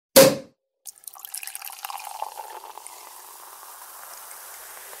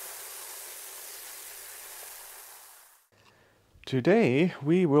Today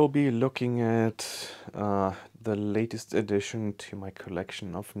we will be looking at the latest addition to my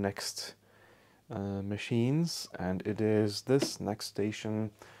collection of Next machines, and it is this NeXTstation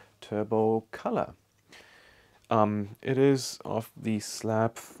Turbo Color. It is of the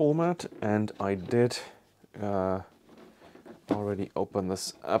slab format, and I did already open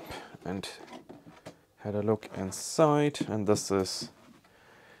this up and had a look inside, and this is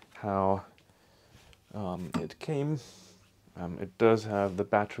how it came. It does have the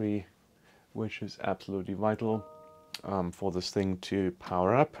battery, which is absolutely vital for this thing to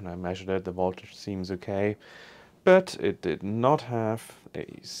power up, and I measured it, the voltage seems okay, but it did not have a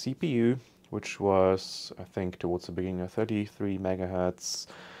CPU, which was, I think, towards the beginning of 33 megahertz,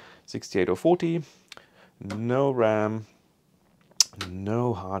 68040, no RAM,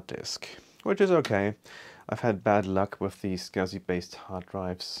 no hard disk, which is okay. I've had bad luck with these SCSI-based hard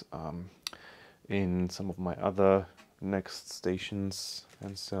drives in some of my other NeXTstations,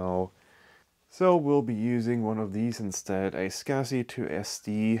 and so we'll be using one of these instead, a SCSI to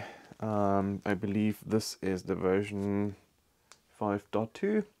SD. I believe this is the version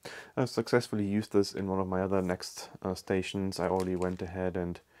 5.2. I've successfully used this in one of my other NeXTstations. I already went ahead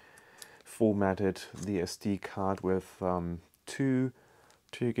and formatted the SD card with two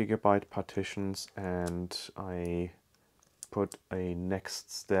 2GB partitions, and I put a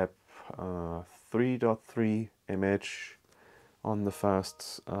next step 3.3 image on the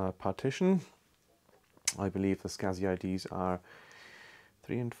first partition. I believe the SCSI IDs are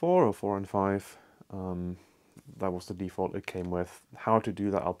 3 and 4 or 4 and 5. That was the default it came with. How to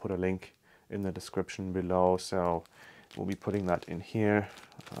do that, I'll put a link in the description below, so we'll be putting that in here.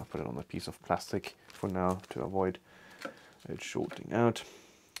 I'll put it on a piece of plastic for now to avoid it shorting out.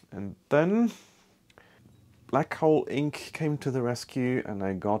 And then Black Hole Inc. came to the rescue, and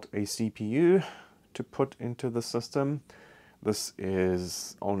I got a CPU to put into the system. This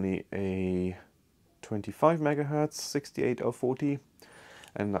is only a 25 megahertz 68040,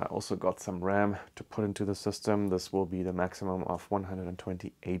 and I also got some RAM to put into the system. This will be the maximum of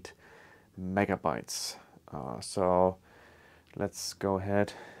 128 megabytes. So let's go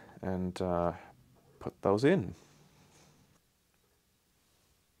ahead and put those in.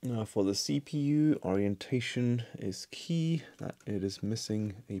 Now for the CPU, orientation is key. That it is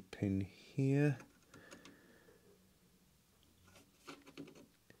missing a pin here.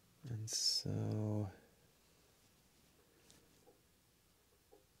 And so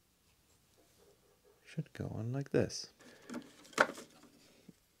should go on like this.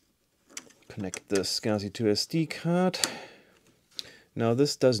 Connect the SCSI to SD card. Now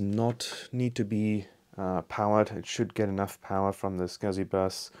this does not need to be powered. It should get enough power from the SCSI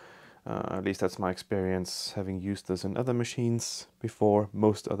bus. At least that's my experience, having used this in other machines before,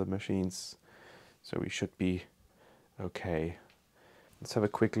 most other machines. So we should be okay. Let's have a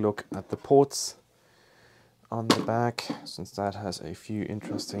quick look at the ports on the back, since that has a few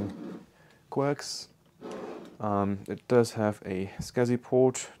interesting quirks. It does have a SCSI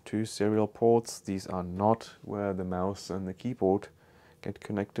port, 2 serial ports. These are not where the mouse and the keyboard get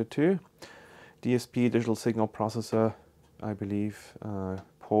connected to. DSP, digital signal processor, I believe,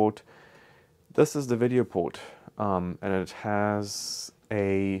 port. This is the video port, and it has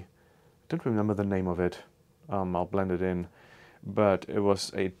a, I don't remember the name of it, I'll blend it in, but it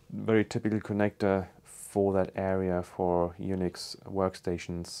was a very typical connector for that area for Unix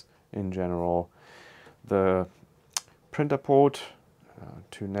workstations in general. The printer port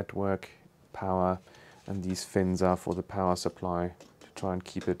to network power, and these fins are for the power supply to try and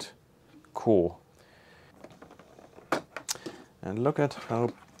keep it cool. And look at how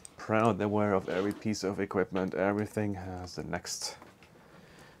proud they were of every piece of equipment. Everything has the Next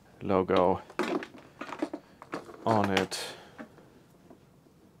logo on it.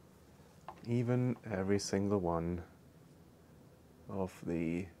 Even every single one of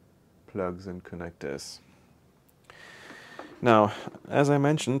the plugs and connectors. Now, as I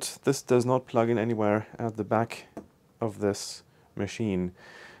mentioned, this does not plug in anywhere at the back of this machine.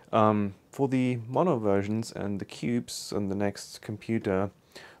 For the mono versions and the cubes on the Next computer,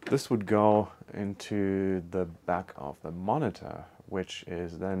 this would go into the back of the monitor, which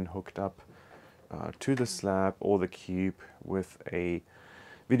is then hooked up to the slab or the cube with a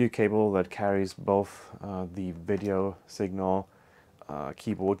video cable that carries both the video signal,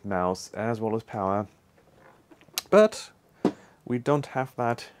 keyboard, mouse, as well as power. But we don't have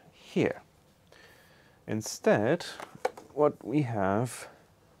that here. Instead, what we have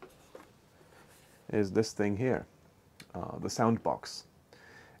is this thing here, the sound box.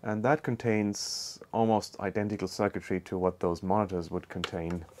 And that contains almost identical circuitry to what those monitors would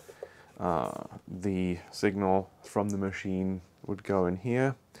contain. the signal from the machine would go in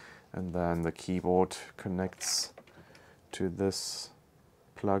here, and then the keyboard connects to this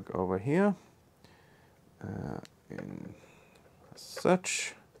plug over here in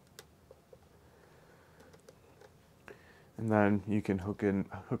such. And then you can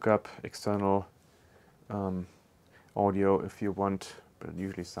hook up external audio if you want, but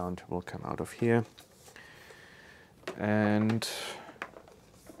usually sound will come out of here. And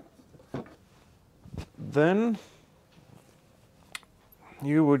then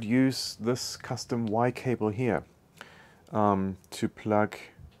you would use this custom Y cable here to plug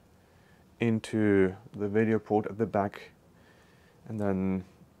into the video port at the back, and then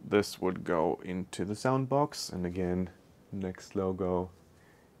this would go into the sound box, and again, Next logo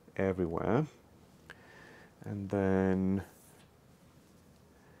everywhere. And then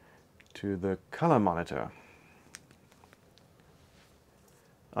to the color monitor.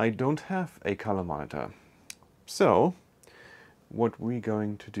 I don't have a color monitor, so what we're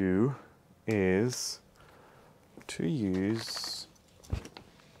going to do is to use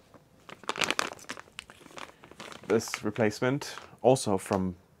this replacement, also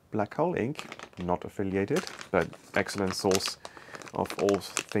from Black Hole Inc., not affiliated, but excellent source of all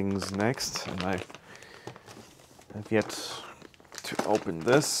things Next. And I have yet to open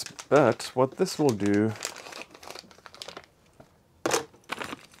this, but what this will do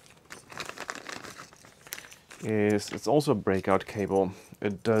is it's also a breakout cable.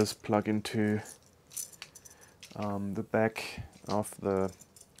 It does plug into the back of the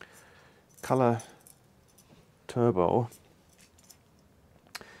Color Turbo,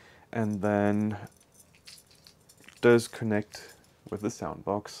 and then does connect with the sound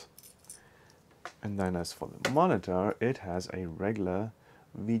box. And then as for the monitor, it has a regular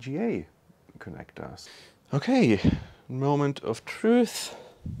VGA connector. Okay, moment of truth.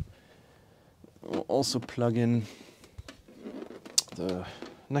 We'll also plug in the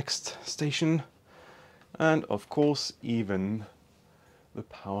NeXTstation, and of course even the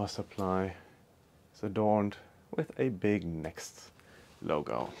power supply is adorned with a big Next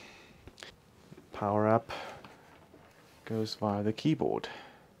logo. Power up goes via the keyboard.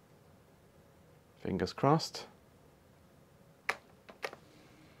 Fingers crossed.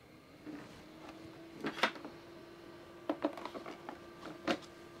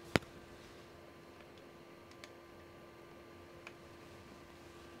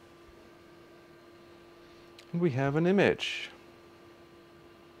 And we have an image.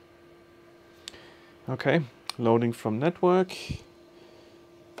 Okay, loading from network.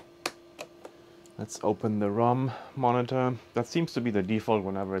 Let's open the ROM monitor. That seems to be the default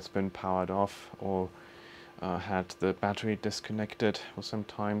whenever it's been powered off or had the battery disconnected for some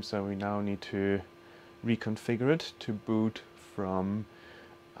time, so we now need to reconfigure it to boot from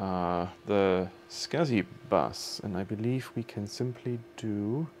the SCSI bus, and I believe we can simply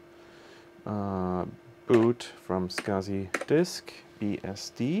do boot from SCSI disk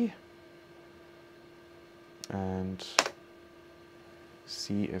BSD and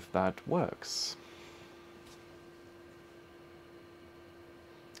see if that works.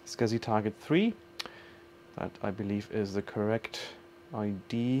 SCSI target 3, that I believe is the correct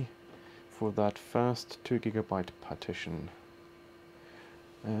ID for that first 2 GB partition.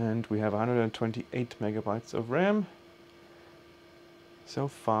 And we have 128 megabytes of RAM. So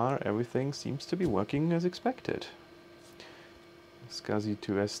far everything seems to be working as expected. SCSI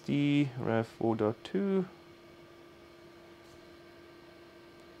to SD, Ref 4.2.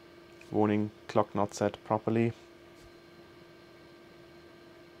 Warning, clock not set properly.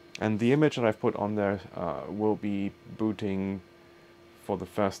 And the image that I've put on there will be booting for the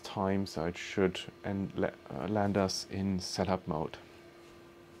first time, so it should land us in setup mode.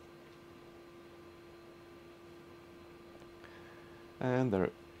 And there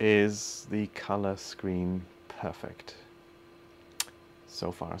is the color screen, perfect.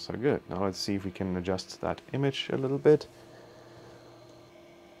 So far so good. Now let's see if we can adjust that image a little bit.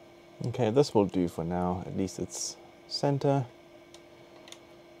 Okay, this will do for now, at least it's center.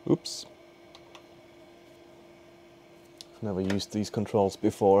 Oops. I've never used these controls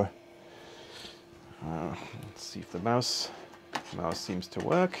before. Let's see if the mouse seems to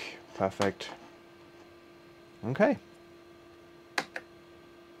work. Perfect. Okay.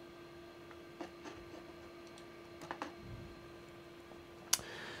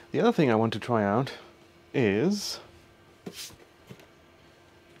 The other thing I want to try out is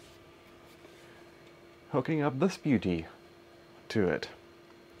hooking up this beauty to it.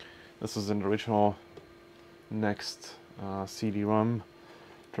 This is an original Next CD-ROM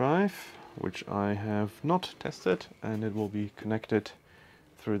drive, which I have not tested, and it will be connected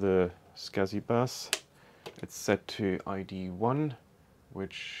through the SCSI bus. It's set to ID 1,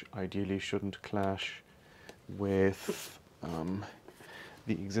 which ideally shouldn't clash with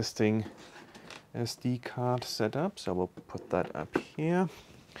the existing SD card setup. So we'll put that up here.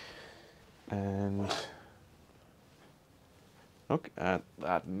 And look at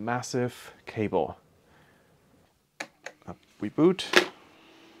that massive cable. Up we boot.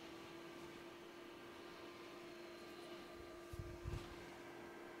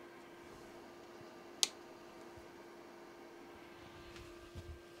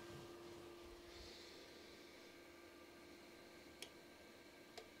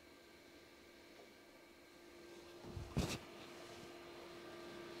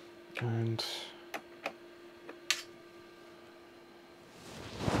 And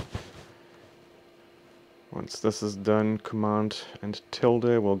once this is done, Command and tilde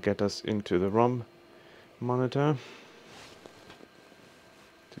will get us into the ROM monitor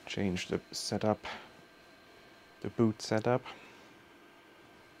to change the setup, the boot setup.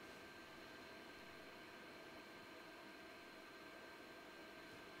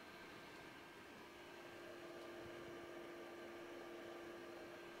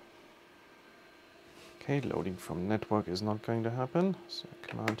 Okay, loading from network is not going to happen, so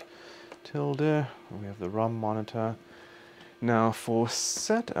Command tilde, we have the ROM monitor. Now for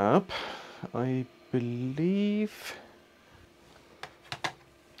setup, I believe...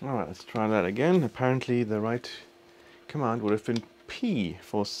 Alright, let's try that again. Apparently the right command would have been P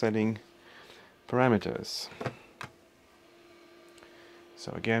for setting parameters.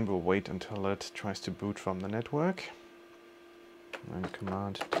 So again, we'll wait until it tries to boot from the network. And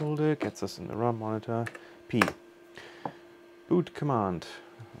Command tilde gets us in the ROM monitor. P. Boot command.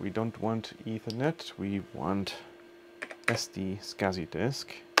 We don't want Ethernet, we want SD SCSI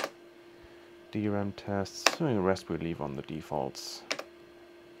disk. DRAM tests, and the rest we leave on the defaults.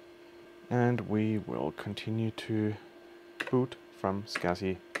 And we will continue to boot from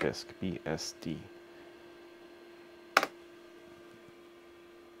SCSI disk BSD.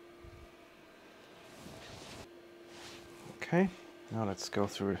 Okay, now let's go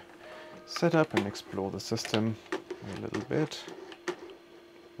through setup and explore the system a little bit.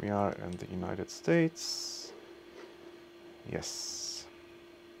 We are in the United States. Yes.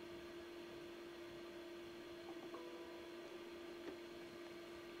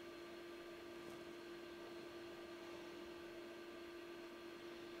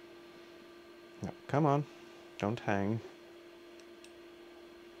 No, come on, don't hang.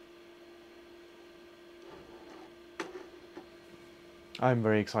 I'm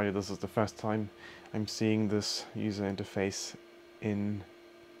very excited. This is the first time I'm seeing this user interface in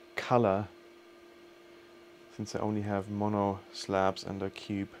color, since I only have mono slabs and a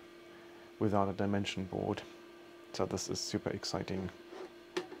cube without a dimension board. So this is super exciting.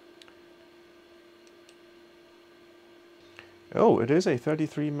 Oh, it is a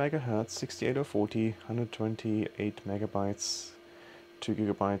 33 megahertz, 68040, 128 megabytes, 2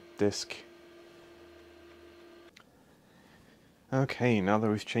 gigabyte disk. Okay, now that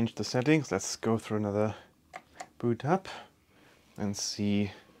we've changed the settings, let's go through another boot up and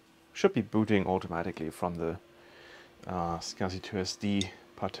see. Should be booting automatically from the SCSI to SD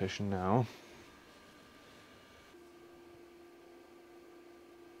partition now.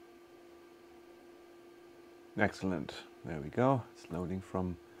 Excellent, there we go. It's loading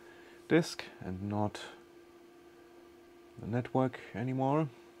from disk and not the network anymore.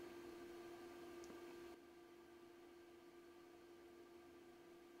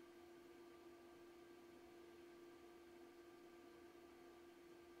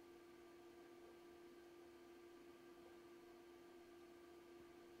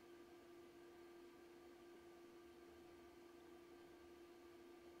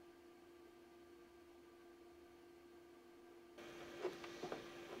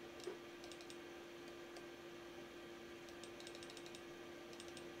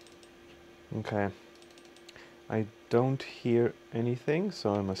 Okay, I don't hear anything,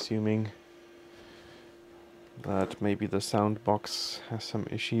 so I'm assuming that maybe the sound box has some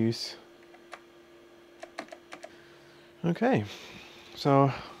issues. Okay,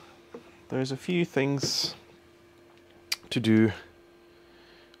 so there's a few things to do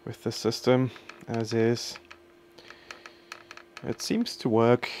with the system as is. It seems to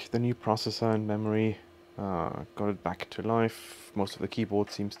work. The new processor and memory got it back to life. Most of the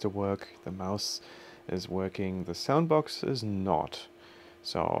keyboard seems to work. The mouse is working. The sound box is not.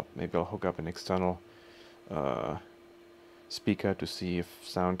 So maybe I'll hook up an external speaker to see if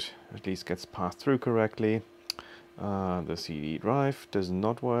sound at least gets passed through correctly. The CD drive does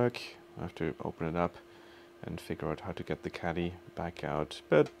not work. I have to open it up and figure out how to get the caddy back out.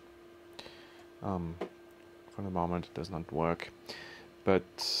 But For the moment it does not work,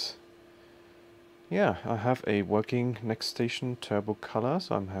 but yeah, I have a working NeXTstation Turbo Color,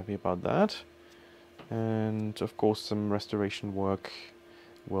 so I'm happy about that. And of course some restoration work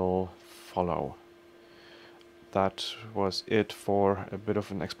will follow. That was it for a bit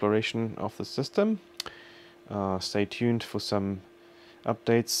of an exploration of the system. Stay tuned for some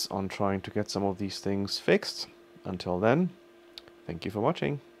updates on trying to get some of these things fixed. Until then, thank you for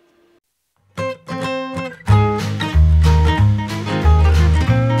watching.